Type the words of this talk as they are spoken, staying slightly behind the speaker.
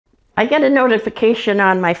I get a notification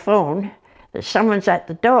on my phone that someone's at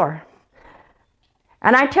the door.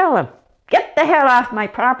 And I tell them, get the hell off my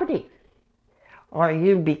property, or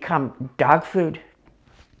you become dog food.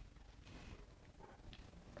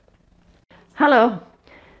 Hello,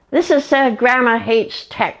 this is Grandma Hates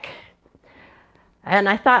Tech. And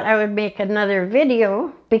I thought I would make another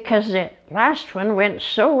video because the last one went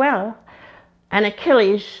so well. And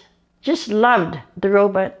Achilles just loved the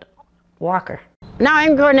robot walker. Now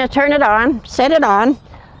I'm going to turn it on, set it on,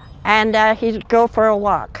 and he'll go for a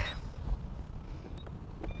walk.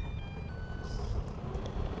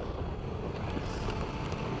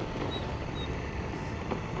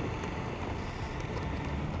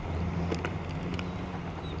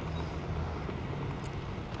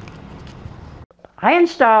 I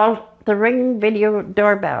installed the Ring Video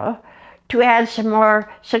Doorbell to add some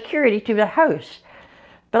more security to the house.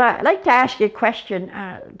 But I'd like to ask you a question.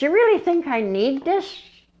 Do you really think I need this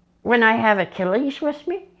when I have Achilles with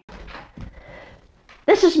me?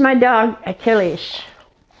 This is my dog, Achilles.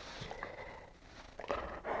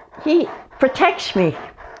 He protects me.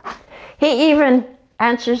 He even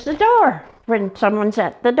answers the door when someone's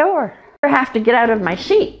at the door. I have to get out of my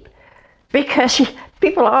seat because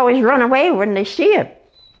people always run away when they see him.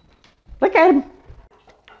 Look at him.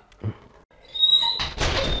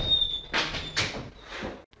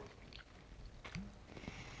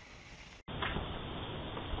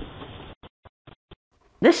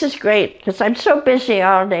 This is great because I'm so busy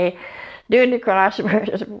all day doing the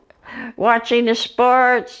crosswords, watching the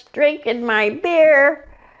sports, drinking my beer,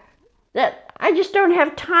 that I just don't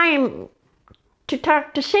have time to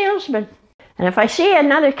talk to salesmen. And if I see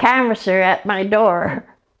another canvasser at my door,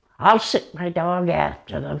 I'll sit my dog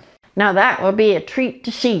after them. Now that will be a treat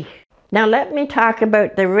to see. Now let me talk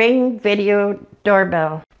about the Ring Video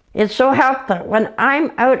Doorbell. It's so helpful when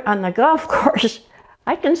I'm out on the golf course.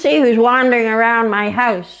 I can see who's wandering around my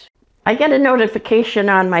house. I get a notification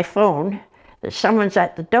on my phone that someone's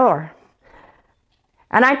at the door.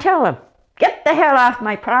 And I tell them, get the hell off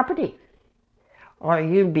my property, or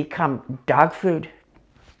you become dog food.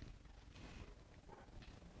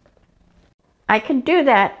 I can do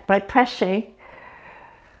that by pressing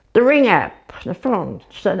the Ring app on the phone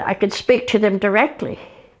so that I can speak to them directly.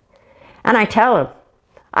 And I tell them,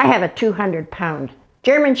 I have a 200-pound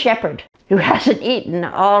German Shepherd who hasn't eaten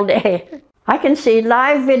all day. I can see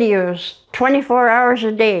live videos 24 hours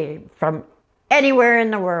a day from anywhere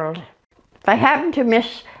in the world. If I happen to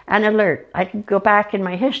miss an alert, I can go back in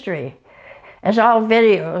my history, as all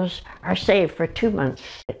videos are saved for 2 months.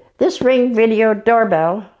 This Ring Video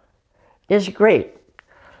Doorbell is great.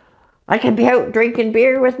 I can be out drinking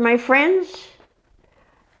beer with my friends,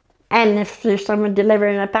 and if there's someone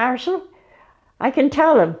delivering a parcel, I can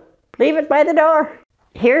tell them, leave it by the door.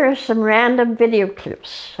 Here are some random video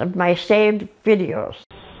clips of my saved videos.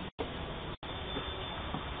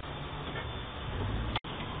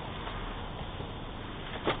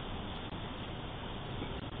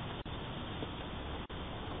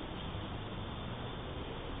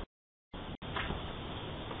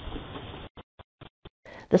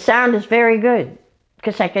 The sound is very good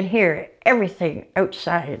because I can hear everything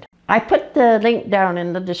outside. I put the link down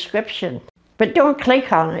in the description, but don't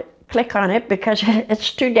click on it because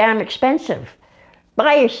it's too damn expensive.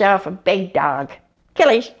 Buy yourself a big dog.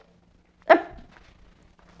 Achilles. Up.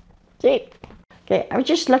 See? Okay, I was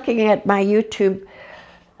just looking at my YouTube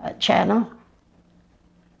channel,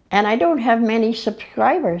 and I don't have many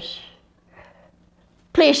subscribers.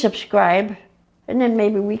 Please subscribe, and then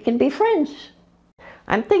maybe we can be friends.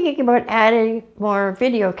 I'm thinking about adding more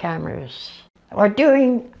video cameras or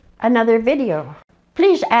doing another video.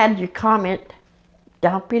 Please add your comment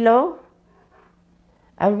down below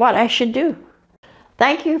on what I should do.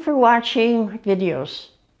 Thank you for watching videos.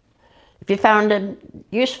 If you found them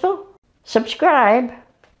useful, subscribe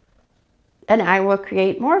and I will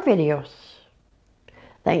create more videos.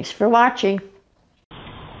 Thanks for watching.